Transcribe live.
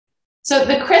So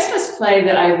the Christmas play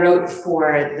that I wrote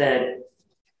for the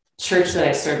church that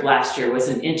I served last year was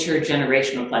an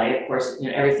intergenerational play. Of course,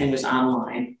 everything was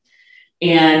online.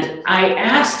 And I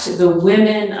asked the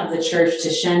women of the church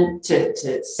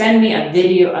to send me a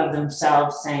video of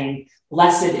themselves saying,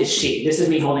 "Blessed is she." This is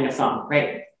me holding a phone,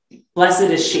 right? "Blessed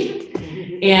is she."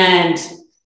 And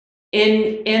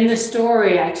in the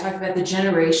story, I talk about the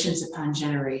generations upon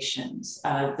generations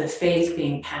of the faith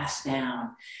being passed down.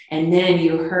 And then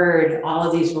you heard all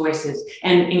of these voices.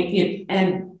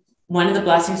 And one of the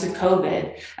blessings of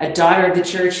COVID, a daughter of the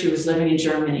church who was living in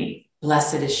Germany,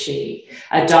 blessed is she.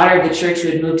 A daughter of the church who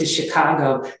had moved to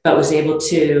Chicago, but was able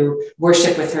to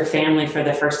worship with her family for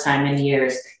the first time in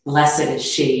years, blessed is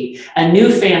she. A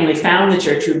new family found the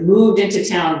church who moved into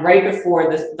town right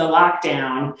before the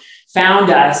lockdown,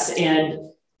 found us, and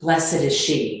blessed is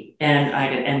she.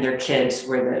 And their kids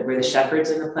were the shepherds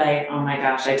in the play. Oh my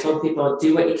gosh, I told people,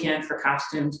 do what you can for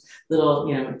costumes, little,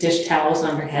 dish towels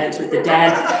on their heads with the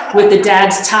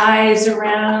dad's ties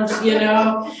around,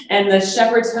 and the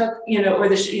shepherd's hook, or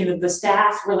the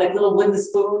staff were like little wooden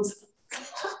spoons.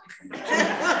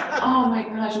 Oh my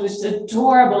gosh, it was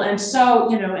adorable. And so,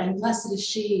 and blessed is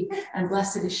she, and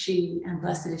blessed is she, and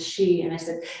blessed is she. And I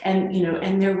said,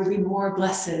 and there will be more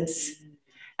blesseds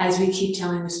as we keep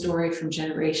telling the story from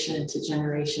generation to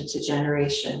generation to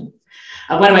generation.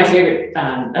 One of my favorite,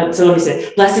 so let me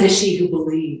say, blessed is she who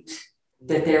believed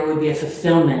that there would be a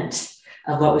fulfillment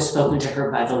of what was spoken to her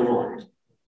by the Lord.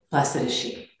 Blessed is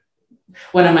she.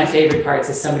 One of my favorite parts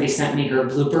is somebody sent me her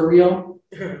blooper reel.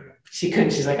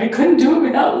 She's like, I couldn't do it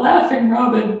without laughing,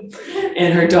 Robin.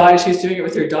 And her daughter, she was doing it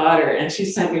with her daughter, and she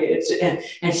sent me it,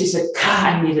 and she said, God,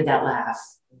 I needed that laugh.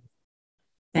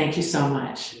 Thank you so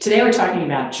much. Today we're talking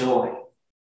about joy.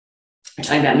 We're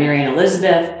talking about Mary and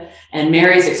Elizabeth and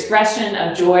Mary's expression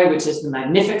of joy, which is the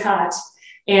Magnificat.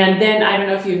 And then I don't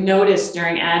know if you've noticed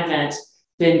during Advent,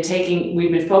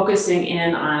 we've been focusing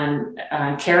in on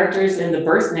characters in the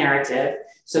birth narrative.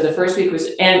 So the first week was,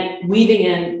 and weaving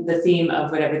in the theme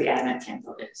of whatever the Advent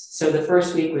candle is. So the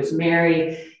first week was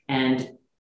Mary and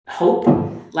hope.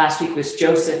 Last week was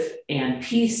Joseph and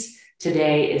peace.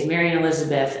 Today is Mary and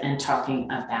Elizabeth and talking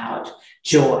about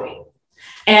joy.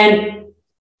 And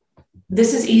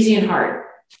this is easy and hard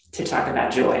to talk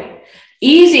about joy.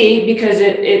 Easy because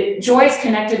joy is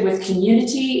connected with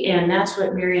community, and that's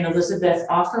what Mary and Elizabeth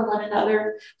offer one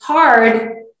another.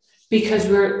 Hard because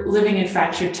we're living in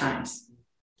fractured times.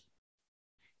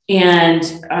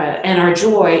 And our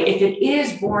joy, if it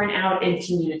is born out in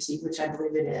community, which I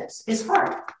believe it is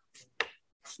hard.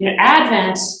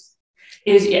 Advent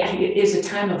is a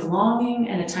time of longing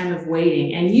and a time of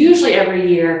waiting. And usually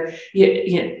every year,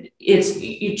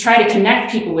 you try to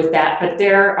connect people with that, but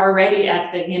they're already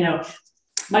at the,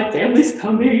 my family's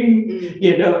coming,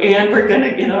 and we're going to,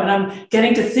 and I'm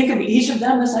getting to think of each of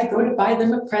them as I go to buy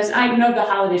them a present. I know the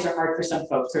holidays are hard for some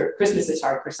folks, or Christmas is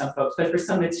hard for some folks, but for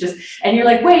some it's just, and you're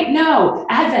like, wait, no,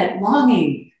 Advent,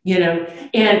 longing,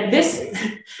 and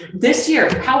this year,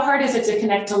 how hard is it to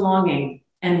connect to longing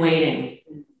and waiting?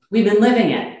 We've been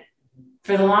living it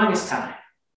for the longest time.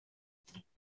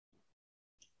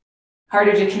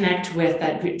 Harder to connect with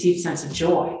that deep sense of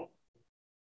joy.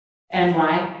 And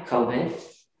why? COVID.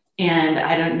 And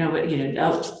I don't know what,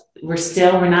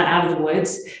 we're not out of the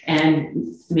woods.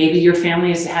 And maybe your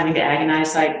family is having to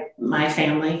agonize like my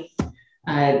family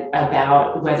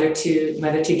about whether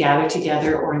to gather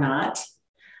together or not.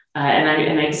 And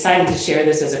I decided to share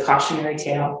this as a cautionary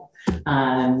tale.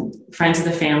 Friends of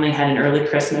the family had an early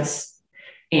Christmas,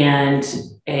 and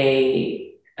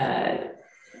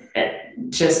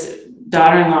just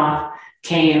daughter-in-law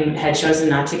had chosen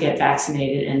not to get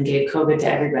vaccinated and gave COVID to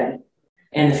everybody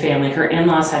in the family. Her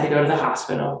in-laws had to go to the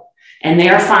hospital, and they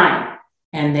are fine,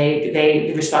 and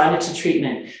they responded to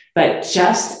treatment. But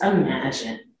just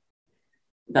imagine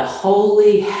the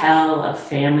holy hell of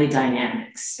family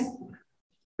dynamics,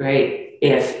 right?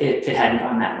 If it hadn't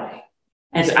gone that way.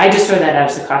 And so I just throw that out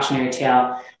as a cautionary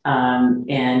tale, I'm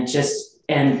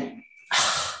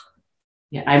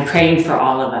praying for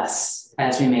all of us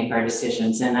as we make our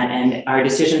decisions, and our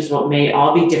decisions may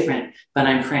all be different, but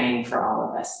I'm praying for all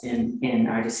of us in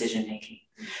our decision making.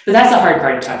 But that's the hard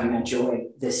part of talking about joy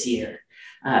this year.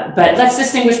 But let's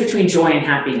distinguish between joy and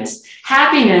happiness.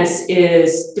 Happiness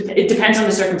it depends on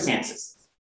the circumstances,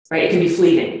 right? It can be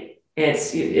fleeting.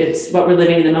 It's what we're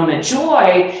living in the moment.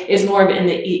 Joy is more in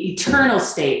the eternal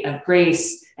state of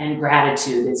grace and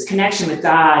gratitude. It's connection with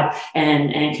God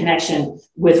and connection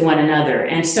with one another.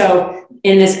 And so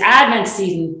in this Advent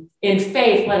season, in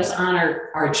faith, let us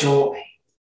honor our joy,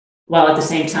 while at the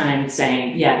same time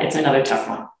saying, yeah, it's another tough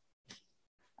one.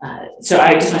 So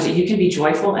I just want to say, you can be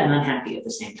joyful and unhappy at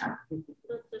the same time.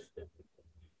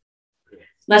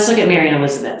 Let's look at Mary and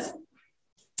Elizabeth.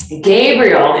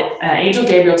 Gabriel, Angel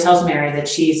Gabriel tells Mary that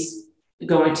she's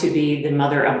going to be the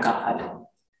mother of God.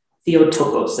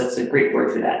 Theotokos, that's a Greek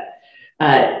word for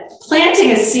that.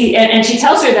 Planting a seed, and she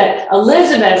tells her that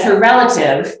Elizabeth, her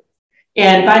relative,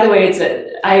 and by the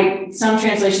way, some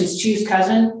translations choose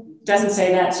cousin, doesn't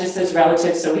say that, it just says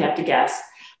relative, so we have to guess.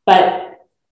 But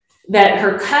that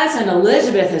her cousin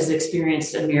Elizabeth has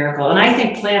experienced a miracle, and I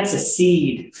think plants a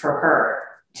seed for her.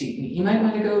 You might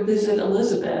want to go visit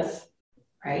Elizabeth,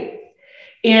 right?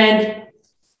 And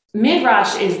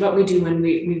Midrash is what we do when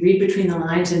we read between the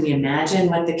lines and we imagine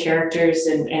what the characters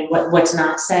and what's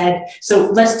not said.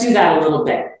 So let's do that a little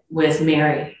bit with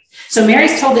Mary. So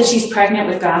Mary's told that she's pregnant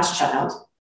with God's child.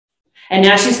 And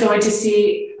now she's going to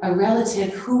see a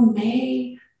relative who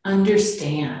may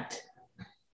understand,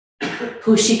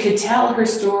 who she could tell her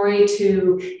story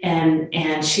to,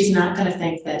 and she's not going to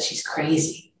think that she's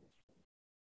crazy,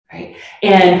 right?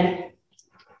 And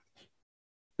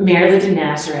Mary lived in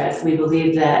Nazareth. We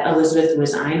believe that Elizabeth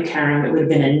was Ein Karim. It would have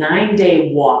been a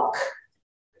 9-day walk,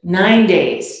 9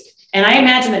 days. And I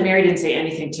imagine that Mary didn't say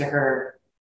anything to her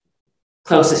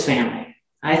closest family.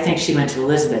 I think she went to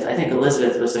Elizabeth. I think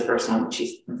Elizabeth was the first one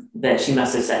that she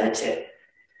must have said it to.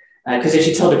 Because if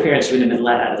she told her parents, she wouldn't have been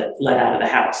let out of the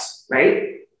house,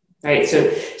 right? Right. So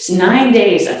it's 9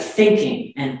 days of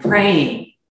thinking and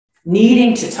praying,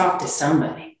 needing to talk to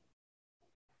somebody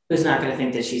who's not going to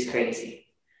think that she's crazy.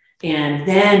 And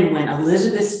then when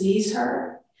Elizabeth sees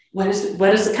her, what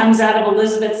comes out of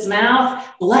Elizabeth's mouth?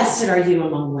 Blessed are you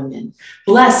among women.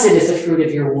 Blessed is the fruit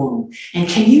of your womb. And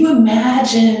can you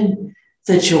imagine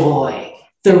the joy,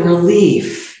 the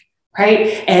relief,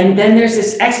 right? And then there's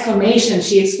this exclamation.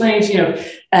 She explains,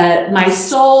 my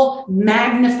soul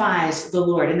magnifies the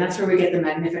Lord. And that's where we get the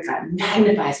Magnificat,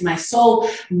 magnifies. My soul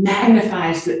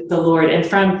magnifies the Lord. And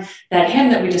from that hymn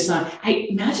that we just saw, I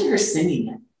imagine her singing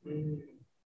it.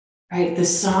 Right? The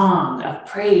song of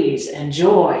praise and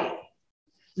joy.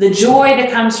 The joy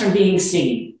that comes from being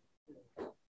seen,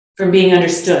 from being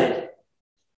understood,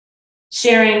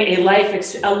 sharing a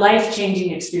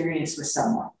life-changing experience with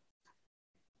someone.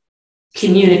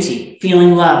 Community,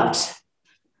 feeling loved.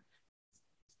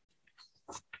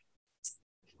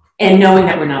 And knowing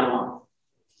that we're not alone,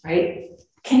 right?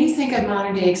 Can you think of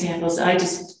modern day examples?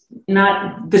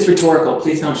 Not this rhetorical,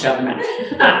 please don't shove them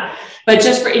out. But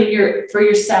just for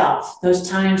yourself, those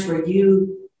times where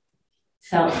you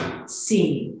felt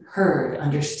seen, heard,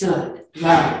 understood,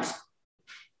 loved,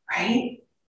 right?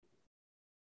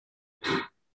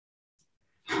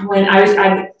 When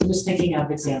I was thinking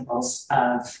of examples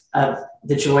of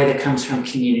the joy that comes from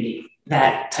community,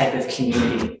 that type of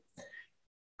community.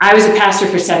 I was a pastor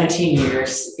for 17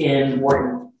 years in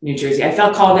Wharton, New Jersey. I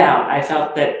felt called out. I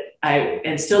felt that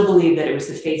and still believe that it was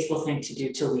the faithful thing to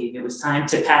do to leave. It was time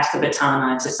to pass the baton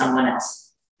on to someone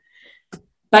else.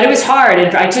 But it was hard.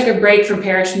 And I took a break from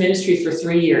parish ministry for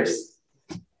 3 years.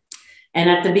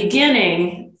 And at the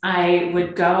beginning, I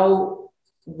would go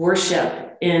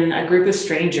worship in a group of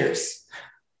strangers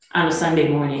on a Sunday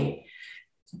morning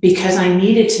because I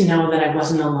needed to know that I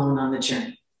wasn't alone on the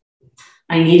journey.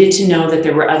 I needed to know that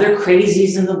there were other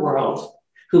crazies in the world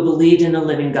who believed in the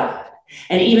living God.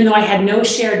 And even though I had no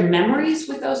shared memories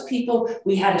with those people,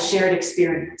 we had a shared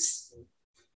experience.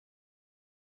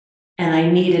 And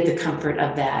I needed the comfort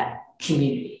of that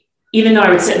community. Even though I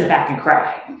would sit in the back and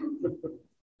cry,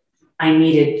 I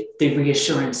needed the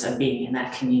reassurance of being in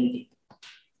that community.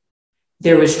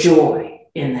 There was joy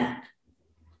in that.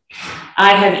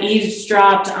 I have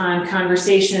eavesdropped on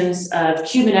conversations of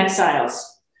Cuban exiles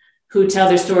who tell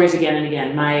their stories again and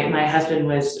again. My husband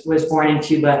was born in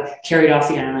Cuba, carried off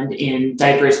the island in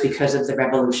diapers because of the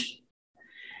revolution.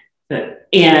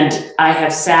 And I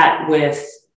have sat with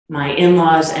my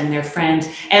in-laws and their friends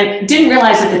and didn't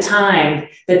realize at the time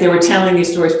that they were telling these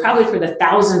stories probably for the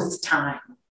 1000th time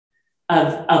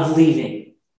of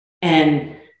leaving.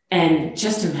 And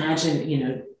just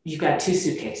imagine, you've got 2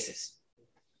 suitcases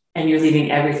and you're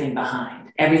leaving everything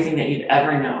behind, everything that you've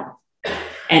ever known.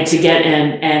 And to get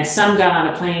in, and some got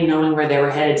on a plane knowing where they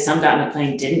were headed. Some got on a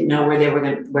plane, didn't know where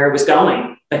it was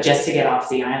going, but just to get off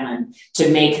the island, to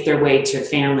make their way to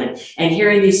family. And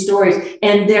hearing these stories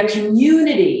and their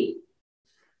community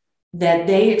that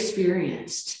they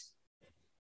experienced,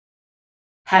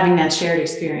 having that shared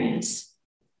experience,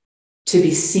 to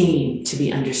be seen, to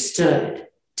be understood,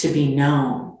 to be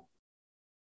known,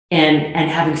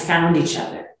 and having found each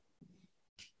other.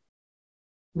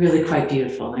 Really quite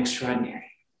beautiful and extraordinary.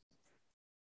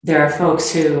 There are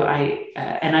folks who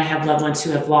and I have loved ones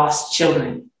who have lost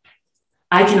children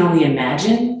I can only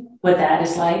imagine what that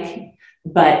is like.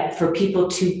 But for people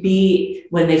to be,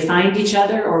 when they find each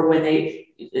other or when they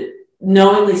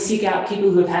knowingly seek out people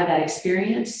who have had that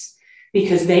experience,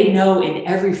 because they know in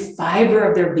every fiber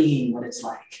of their being what it's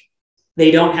like. They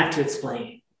don't have to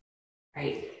explain,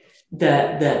 right?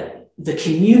 The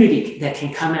community that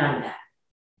can come out of that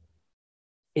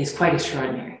is quite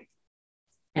extraordinary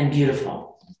and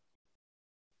beautiful.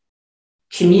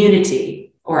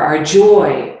 Community, or our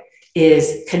joy,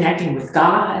 is connecting with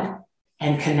God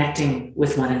and connecting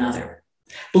with one another.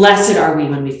 Blessed are we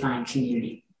when we find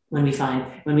community, when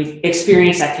we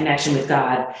experience that connection with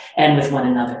God and with one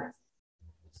another.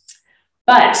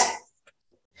 But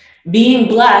being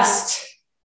blessed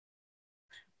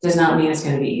does not mean it's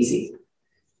going to be easy.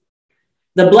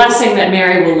 The blessing that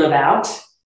Mary will live out,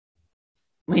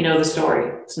 we know the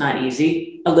story. It's not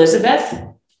easy. Elizabeth,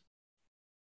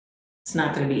 it's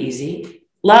not going to be easy.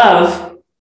 Love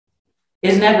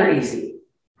is never easy.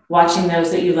 Watching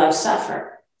those that you love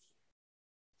suffer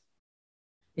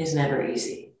is never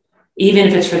easy, even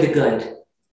if it's for the good.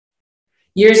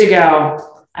 Years ago,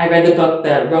 I read the book,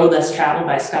 The Road Less Traveled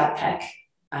by Scott Peck.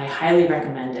 I highly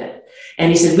recommend it.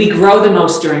 And he said, we grow the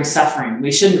most during suffering.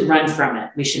 We shouldn't run from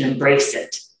it. We should embrace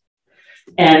it.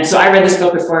 And so I read this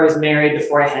book before I was married,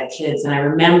 before I had kids. And I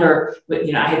remember,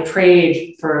 I had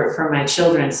prayed for my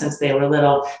children since they were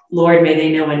little. Lord, may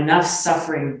they know enough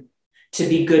suffering to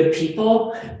be good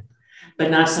people, but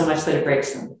not so much that it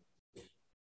breaks them.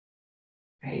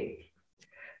 Right?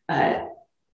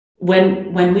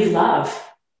 When we love,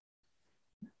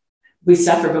 we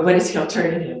suffer, but what is the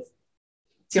alternative?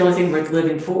 It's the only thing worth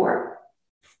living for.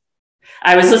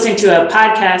 I was listening to a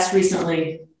podcast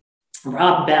recently,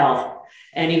 Rob Bell,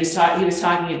 and he was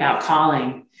talking about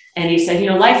calling, and he said,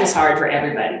 life is hard for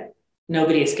everybody.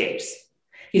 Nobody escapes.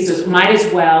 He says, might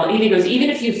as well, even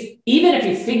if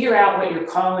you figure out what your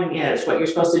calling is, what you're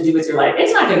supposed to do with your life,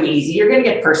 it's not going to be easy. You're going to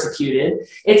get persecuted.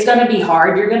 It's going to be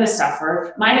hard. You're going to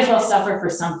suffer. Might as well suffer for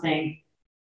something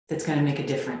that's going to make a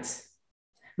difference.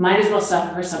 Might as well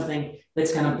suffer for something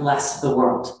that's going to bless the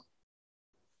world.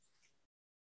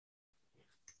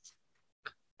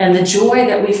 And the joy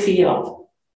that we feel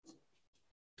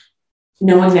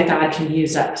knowing that God can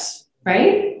use us,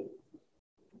 right?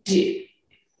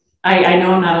 I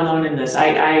know I'm not alone in this.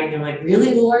 I'm like,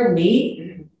 really, Lord,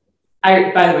 me?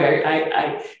 By the way,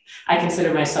 I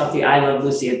consider myself the I Love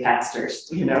Lucy of pastors.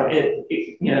 My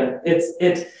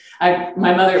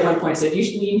mother at one point said, you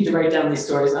need to write down these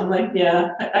stories. I'm like,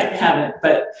 yeah, I haven't,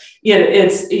 but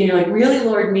it's, like, really,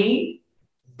 Lord, me?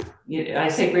 I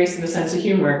say grace in the sense of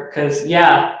humor, because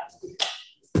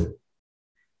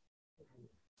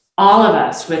all of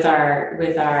us with our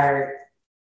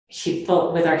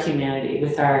humanity,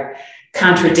 with our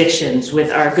contradictions,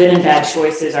 with our good and bad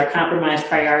choices, our compromised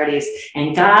priorities.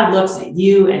 And God looks at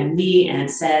you and me and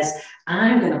says,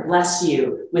 I'm going to bless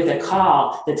you with a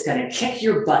call that's going to kick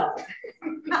your butt,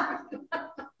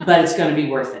 but it's going to be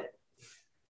worth it.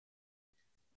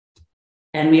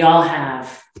 And we all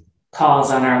have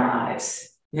calls on our lives,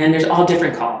 and there's all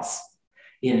different calls.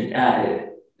 In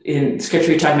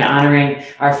scripture, we're talking about honoring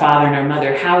our father and our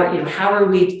mother. How are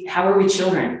we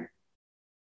children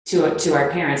to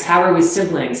our parents? How are we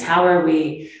siblings? How are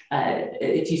we,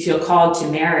 if you feel called to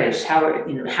marriage,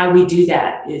 how we do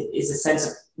that is a sense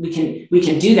of, we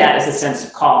can do that as a sense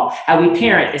of call. How we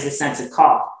parent is a sense of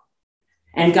call.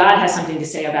 And God has something to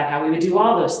say about how we would do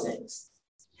all those things.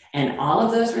 And all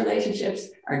of those relationships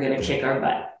are going to kick our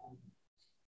butt.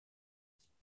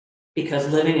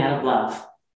 Because living out of love,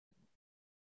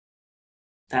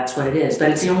 that's what it is.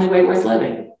 But it's the only way worth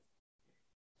living.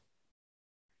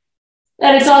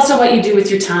 And it's also what you do with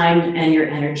your time and your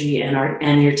energy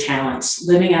and your talents,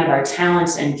 living out of our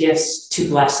talents and gifts to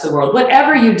bless the world.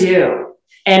 Whatever you do,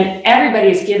 and everybody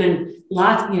is given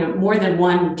more than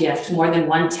one gift, more than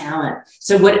one talent.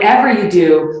 So whatever you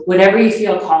do, whatever you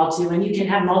feel called to, and you can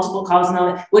have multiple calls and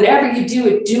all that, whatever you do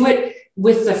it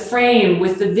with the frame,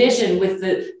 with the vision, with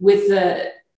the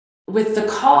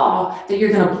call that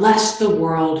you're going to bless the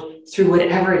world through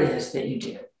whatever it is that you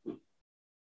do.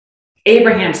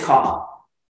 Abraham's call.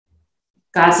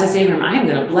 God says, Abraham, I am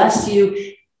going to bless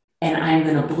you, and I'm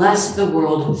going to bless the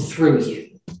world through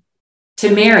you.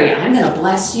 To Mary, I'm going to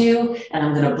bless you, and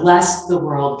I'm going to bless the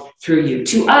world through you.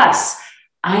 To us,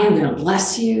 I am going to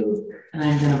bless you, and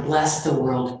I'm going to bless the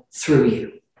world through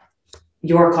you.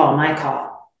 Your call, my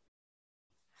call.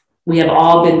 We have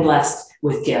all been blessed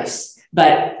with gifts,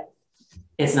 but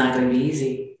it's not going to be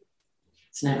easy.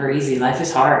 It's never easy. Life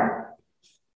is hard.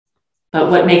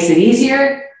 But what makes it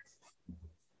easier?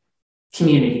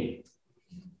 Community.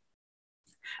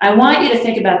 I want you to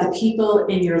think about the people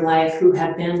in your life who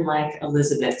have been like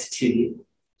Elizabeth to you,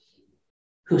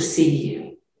 who see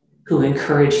you, who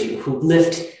encourage you,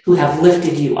 who have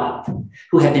lifted you up,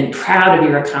 who have been proud of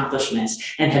your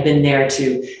accomplishments and have been there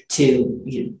to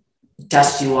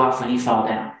dust you off when you fall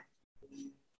down.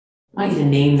 I want you to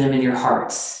name them in your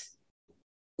hearts.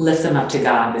 Lift them up to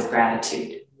God with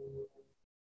gratitude.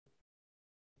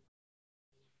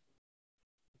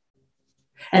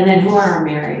 And then who are our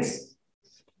Marys?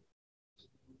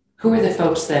 Who are the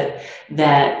folks that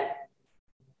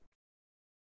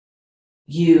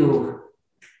you,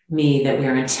 me, that we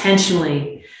are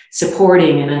intentionally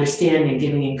supporting and understanding,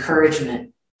 giving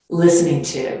encouragement, listening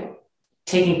to,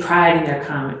 taking pride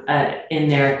in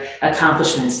their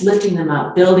accomplishments, lifting them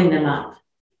up, building them up?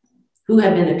 Who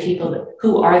are the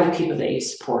people that you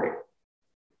support?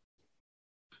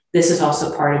 This is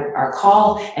also part of our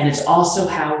call, and it's also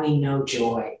how we know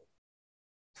joy.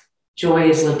 Joy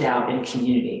is lived out in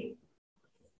community.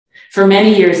 For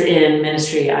many years in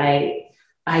ministry, I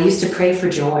used to pray for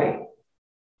joy.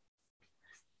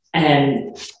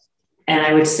 And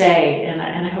I would say, and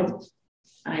I hope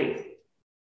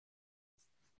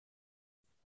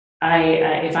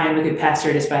if I'm a good pastor,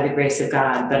 it is by the grace of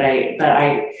God. But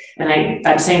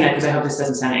I'm saying that because I hope this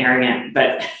doesn't sound arrogant,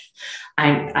 but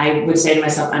I would say to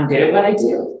myself, I'm good at what I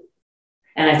do.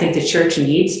 And I think the church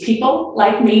needs people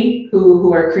like me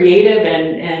who are creative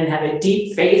and have a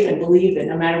deep faith and believe that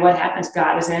no matter what happens,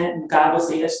 God is in it and God will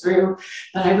see us through.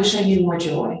 But I wish I knew more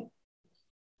joy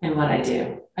in what I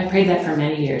do. I prayed that for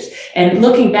many years. And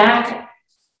looking back,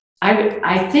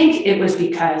 I think it was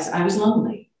because I was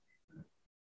lonely.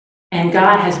 And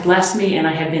God has blessed me, and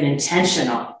I have been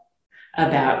intentional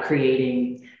about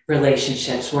creating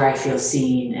relationships where I feel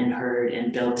seen and heard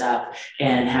and built up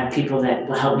and have people that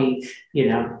will help me,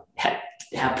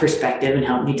 have perspective and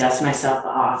help me dust myself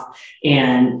off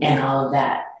and all of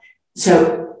that.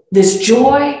 So this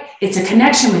joy, it's a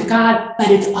connection with God, but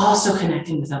it's also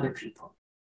connecting with other people.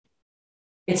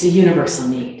 It's a universal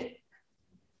need.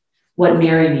 What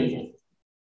Mary needed,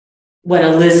 what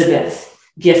Elizabeth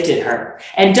gifted her.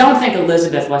 And don't think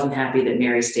Elizabeth wasn't happy that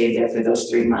Mary stayed there for those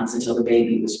 3 months until the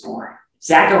baby was born.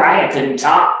 Zachariah couldn't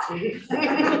talk.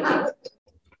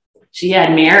 She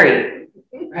had Mary,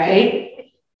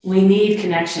 right? We need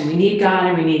connection. We need God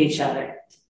and we need each other.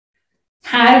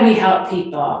 How do we help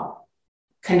people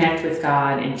connect with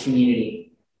God in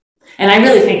community? And I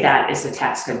really think that is the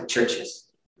task of churches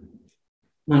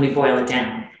when we boil it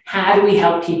down. How do we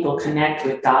help people connect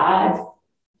with God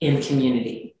in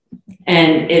community?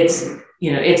 And it's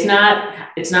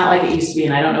not like it used to be,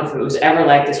 and I don't know if it was ever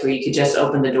like this where you could just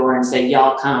open the door and say,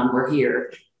 y'all come, we're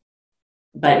here.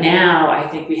 But now I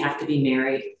think we have to be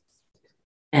Mary,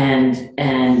 and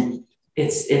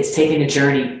it's taking a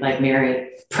journey like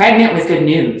Mary, pregnant with good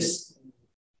news,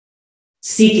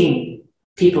 seeking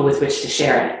people with which to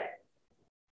share it.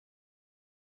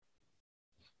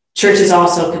 Churches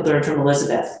also could learn from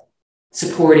Elizabeth,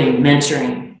 supporting,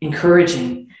 mentoring,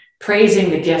 encouraging, praising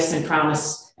the gifts and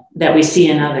promise that we see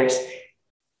in others,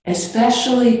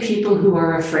 especially people who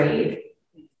are afraid,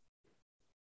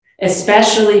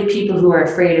 especially people who are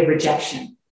afraid of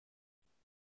rejection.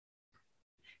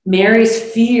 Mary's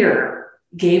fear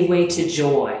gave way to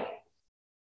joy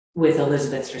with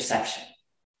Elizabeth's reception.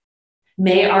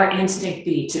 May our instinct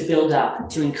be to build up,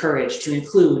 to encourage, to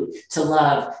include, to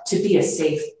love, to be a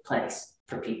safe place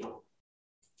for people,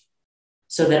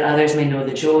 so that others may know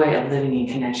the joy of living in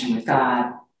connection with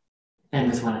God and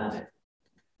with one another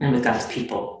and with God's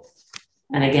people.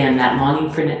 And again, that longing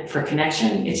for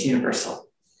connection, it's universal.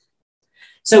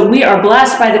 So we are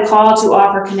blessed by the call to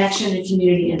offer connection and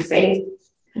community and faith.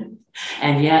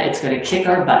 And yeah, it's going to kick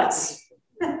our butts.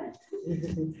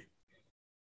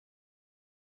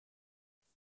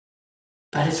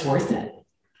 But it's worth it.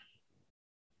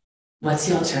 What's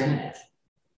the alternative?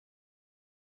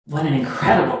 What an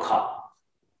incredible call.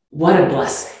 What a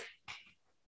blessing.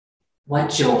 What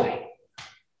joy.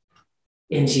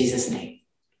 In Jesus' name.